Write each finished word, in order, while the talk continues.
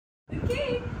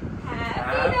Okay.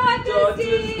 Happy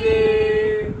Daughter's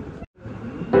Day.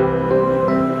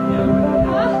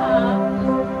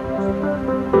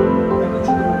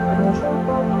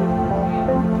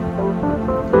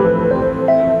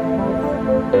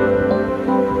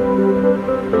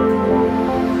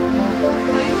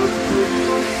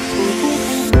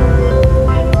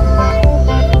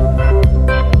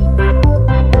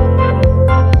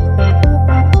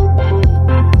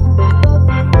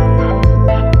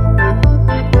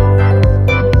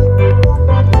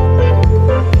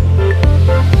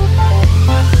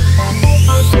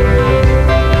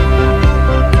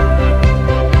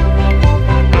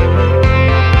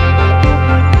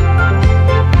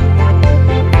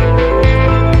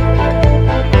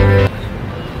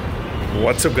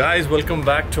 What's up guys, welcome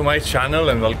back to my channel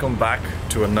and welcome back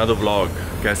to another vlog।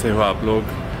 कैसे हो आप लोग?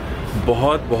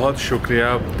 बहुत बहुत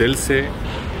शुक्रिया दिल से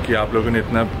कि आप लोगों ने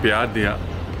इतना प्यार दिया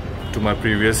to my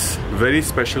previous very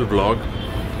special vlog.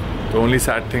 The only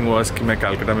sad thing was कि मैं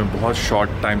कलकत्ता में बहुत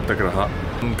शॉर्ट टाइम तक रहा।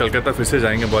 हम कलकत्ता फिर से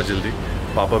जाएंगे बहुत जल्दी,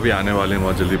 पापा भी आने वाले हैं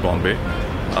बहुत जल्दी Bombay,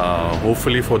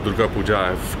 hopefully for Durga Puja.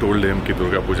 I have told him कि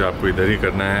दुर्गा पूजा आपको इधर ही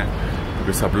करना है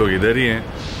क्योंकि सब लोग इधर ही हैं,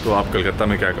 तो आप कलकत्ता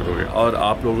में क्या करोगे। और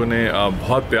आप लोगों ने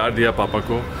बहुत प्यार दिया पापा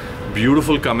को,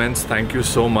 beautiful comments, thank you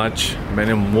so much.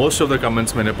 मैंने मोस्ट ऑफ द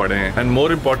कमेंट्स मैंने पढ़े हैं एंड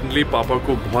मोर इम्पॉर्टेंटली पापा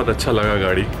को बहुत अच्छा लगा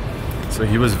गाड़ी। सो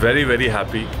he was very very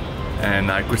happy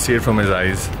and I could see it from his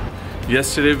eyes.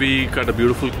 Yesterday we cut a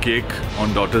beautiful cake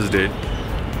on daughters day,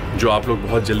 जो आप लोग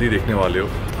बहुत जल्दी देखने वाले हो।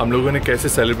 हम लोगों ने कैसे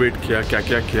सेलिब्रेट किया, क्या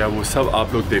क्या किया, वो सब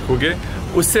आप लोग देखोगे।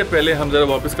 उससे पहले हम ज़रा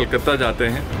वापस कलकत्ता जाते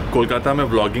हैं। कोलकाता में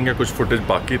व्लॉगिंग का कुछ फुटेज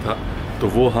बाकी था, तो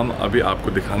वो हम अभी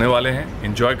आपको दिखाने वाले हैं।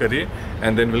 एंजॉय करिए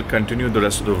and then will continue the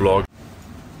rest of the vlog.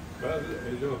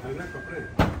 जो है ना कपड़े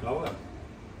फ्लावर,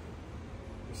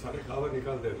 सारे फ्लावर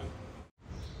निकाल देना।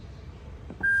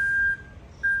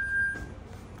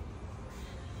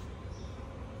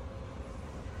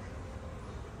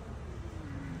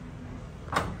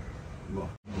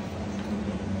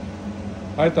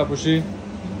 हाय तापुशी।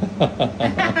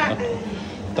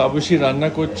 तापुशी रान्ना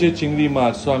कोच्चे चिंगड़ी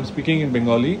माछ। सो I am speaking in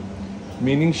Bengali,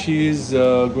 meaning she is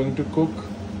going to cook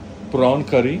prawn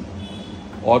curry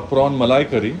or prawn malai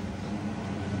curry,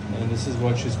 and this is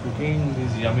what she's cooking.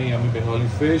 This yummy Bengali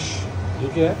fish. ये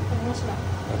क्या है? मसाला।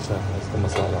 अच्छा, इसका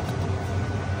मसाला।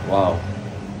 वाव,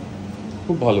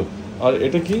 खूब भालो। और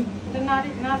एटा की?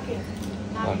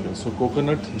 नारियल। So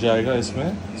coconut जाएगा इसमें,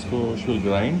 इसको she will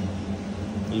grind.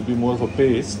 It will be more of a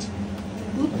paste.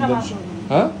 दूध का बार।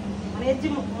 हाँ? अरे जी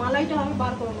मलाई तो हमें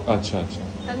बार करो। अच्छा अच्छा।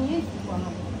 तनिए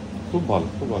बना। खूब भालो,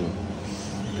 खूब भालो।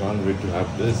 Can't wait to have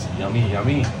this. Yummy,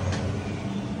 yummy.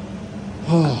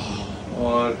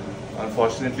 और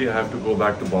unfortunately I have to go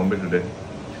back to Bombay today.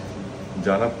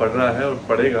 जाना पड़ रहा है और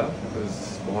पड़ेगा,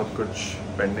 बहुत कुछ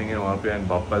पेंडिंग है वहाँ पे। एंड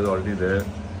पापा is already there,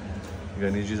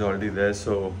 Ganesh is already there,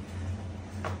 so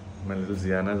my little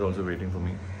Ziana is also waiting for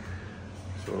me.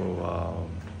 So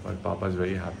but Papa is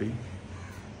very happy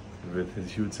with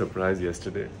his huge surprise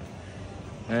yesterday.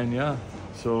 And yeah,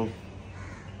 so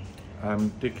I'm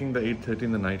taking the 8:30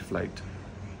 in the night flight.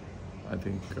 I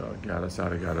think 11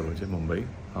 साढ़े 11 बजे मुंबई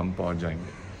हम पहुंच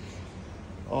जाएंगे।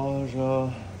 और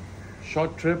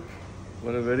short trip,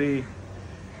 but a very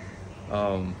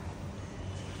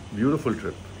beautiful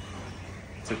trip.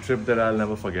 It's a trip that I'll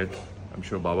never forget. I'm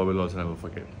sure Baba will also never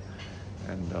forget.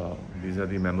 And these are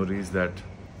the memories that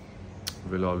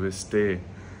will always stay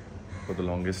for the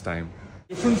longest time.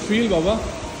 Different feel, Baba.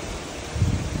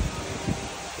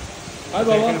 Hi,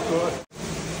 Baba.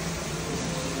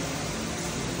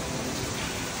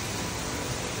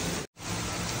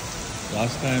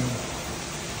 Last time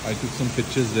I took some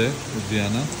pictures there with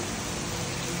Ziana,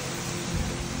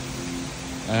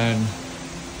 and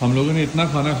हम लोगों ने इतना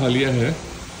खाना खा लिया है,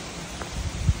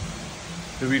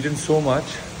 we've eaten so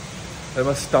much that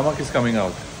my stomach is coming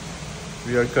out.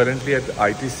 We are currently at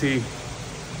ITC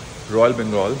Royal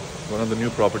Bengal, one of the new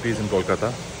properties in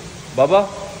Kolkata. Baba,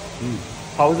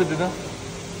 how was the dinner?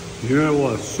 Dinner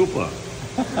was super.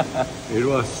 It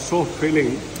was so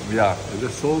filling. Yeah.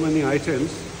 There's so many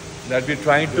items that we're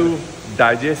trying to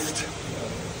digest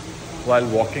while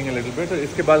walking a little bit. और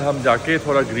इसके बाद हम जाके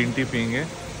थोड़ा green tea पियेंगे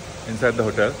inside the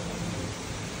hotel.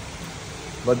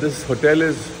 But this hotel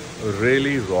is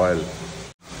really royal.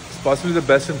 It's possibly the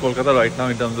best in Kolkata right now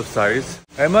in terms of size.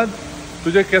 Ahmad,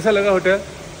 तुझे कैसा लगा होटल?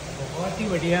 बहुत ही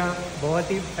बढ़िया,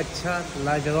 बहुत ही अच्छा,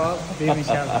 लाजवाब,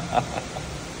 बेमिसाल।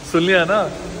 सुन लिया ना?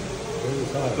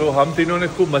 तो हम तीनों ने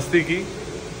खूब मस्ती की।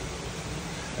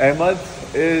 Ahmed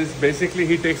is basically,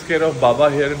 he takes care of Baba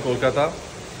here in Kolkata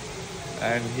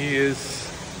and he is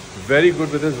very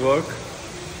good with his work.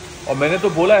 और मैंने तो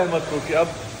बोला अहमद को कि अब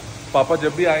पापा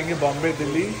जब भी आएंगे बॉम्बे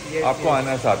दिल्ली आपको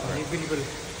आना है साथ में। बिल्कुल।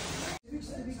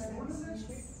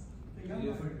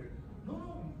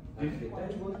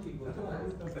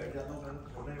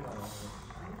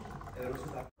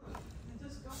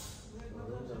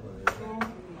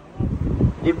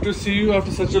 Good to see you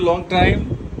after such a long time.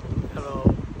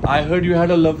 Hello. I heard you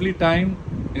had a lovely time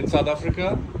in South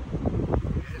Africa.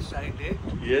 Yes, I did.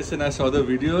 Yes, and I saw the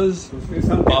videos.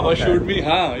 Baba showed me.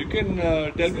 You can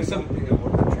tell me something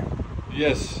about the trip.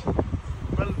 Yes.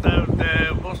 Well,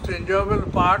 the most enjoyable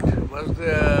part was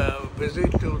the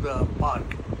visit to the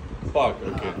park. Park,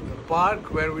 okay. The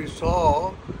park where we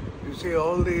saw, you see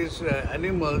all these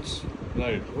animals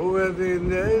Right. who were in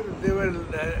there. They were,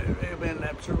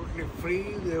 absolutely free.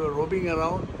 They were roaming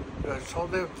around. I saw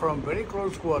them from very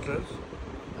close quarters,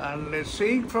 and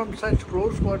seeing from such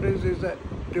close quarters is a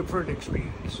different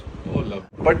experience. Oh, love.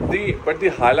 But the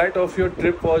highlight of your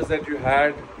trip was that you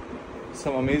had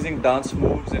some amazing dance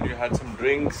moves and you had some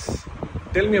drinks.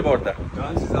 Tell me about that.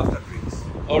 Dance is after drinks.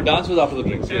 Oh, dance was after the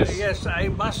drinks. Yes. Yes, I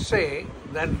must say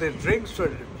that the drinks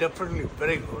were definitely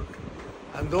very good.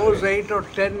 And those 8 or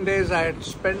 10 days I had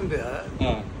spent there,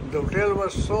 the hotel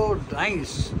was so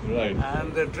nice. Right.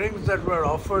 And the drinks that were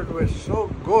offered were so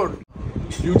good.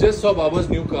 You just saw Baba's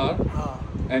new car Uh,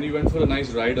 and you went for a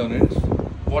nice ride on it.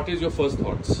 What is your first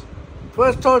thoughts?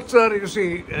 First thought, sir, you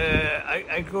see,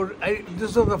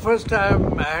 this was the first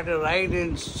time I had a ride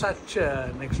in such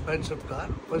an expensive car,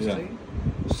 first Yeah. thing.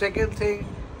 Second thing,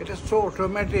 it is so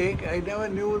automatic. I never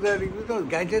knew that,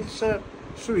 gadgets are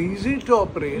so easy to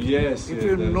operate. Yes, If yes,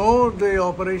 you that- know the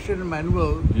operation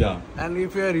manual, Yeah. and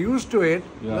if you are used to it,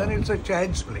 Yeah. then it's a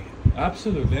child's play.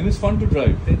 Absolutely. And it's fun to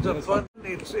drive. It's a fun.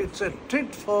 It's a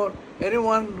treat for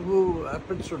anyone who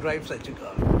happens to drive such a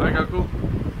car. Hi, Kaku.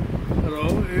 Hello.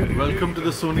 Welcome to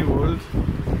the Sony world.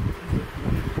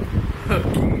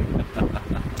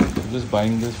 I'm just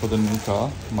buying this for the new car,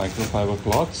 microfiber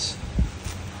cloths.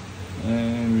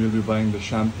 And we'll be buying the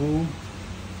shampoo.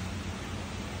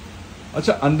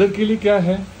 अच्छा अंदर के लिए क्या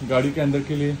है गाड़ी के अंदर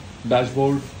के लिए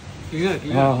डैशबोर्ड Clear.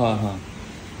 हाँ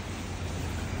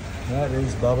That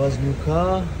is Baba's new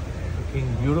car, looking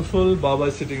beautiful. Baba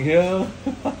is sitting here.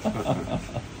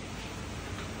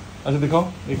 अच्छा दिखाओ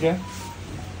ये क्या है?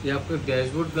 ये आपका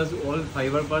dashboard plus all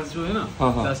fibre parts जो है ना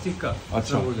हाँ, हाँ। प्लास्टिक का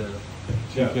अच्छा। सब हो जाएगा।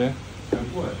 ठीक है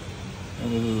Shampoo है। And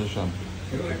this is the shampoo.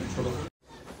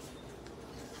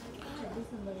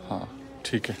 हाँ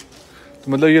ठीक है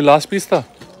तो मतलब ये लास्ट पीस था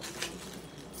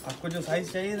आपको जो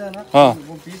साइज चाहिए था ना हाँ।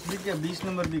 वो पीस बिक गया 20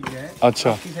 नंबर बिक गया है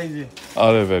अच्छा। आपकी साइज है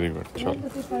अरे वेरी गुड चलो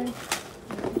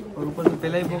और ऊपर से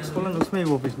पहला ही बॉक्स खोला ना उसमें ही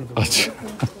वो पीस निकला अच्छा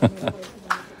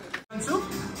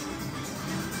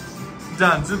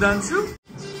डांसू डांसू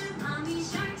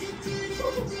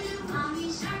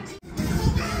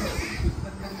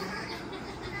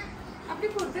अपने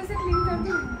कुर्ते से क्लीन कर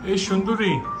दूं। ए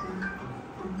सुंदरी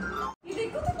ये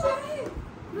देखो तो क्या है।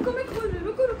 रुको मैं खोल रही हूँ,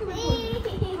 रुको मैं खोल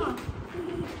रही हूँ।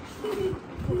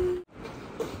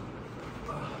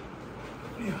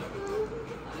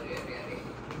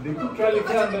 देखो क्या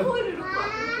लिखा है अंदर खोल रही हूँ,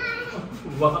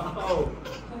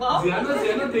 वाओ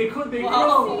ज़ियाना देखो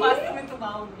वाओ, वास्तव में तो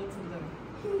वाओ बहुत सुंदर है।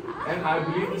 and I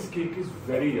believe this cake is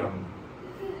very young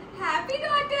Happy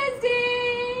Daughter's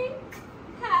Day!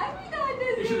 Happy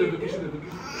Daughter's किसी Day! दे दो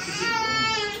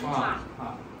हाँ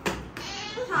हाँ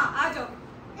हाँ आ जाओ।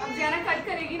 अब ज़ियाना कट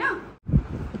करेगी ना?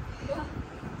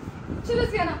 चलो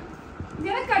ज़ियाना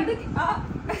कट दो।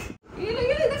 ये लो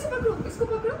इधर से पकड़ो, इसको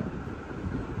पकड़ो।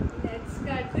 Let's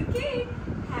cut the cake.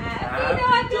 Happy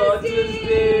Daughter's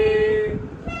Day!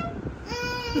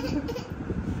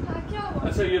 हाँ क्या हुआ?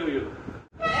 अच्छा ये लो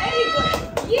Very good.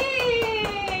 Yay!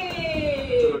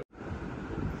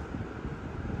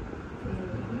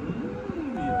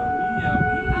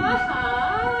 आहा!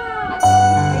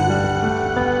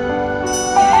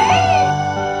 Hey!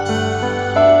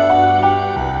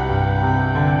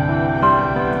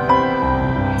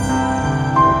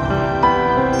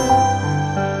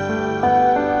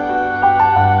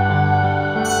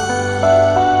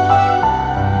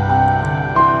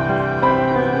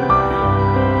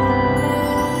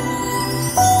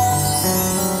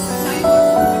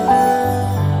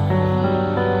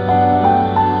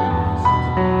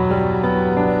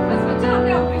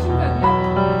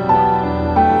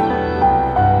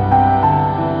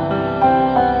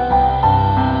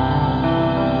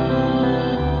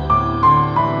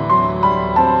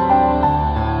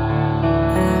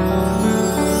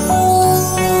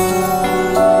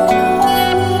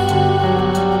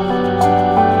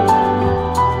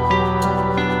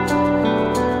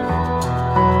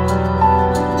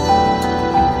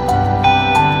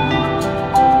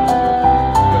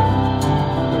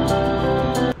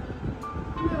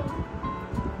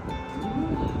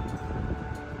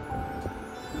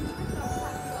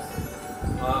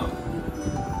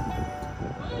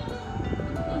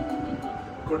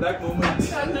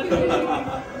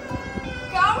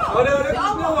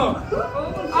 खाऊंगा।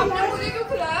 आपने मुझे क्यों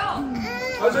खिलाया?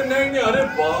 अच्छा नहीं अरे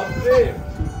बाप रे।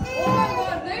 ओह माय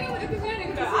गॉड, नहीं मुझे किसी ने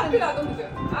नहीं खिलाया। आप खिला दो मुझे,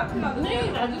 आप खिला दो।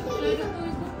 नहीं राजू को खिलाया तो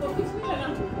इसको कुछ नहीं लगा।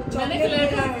 मैंने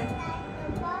खिलाया है।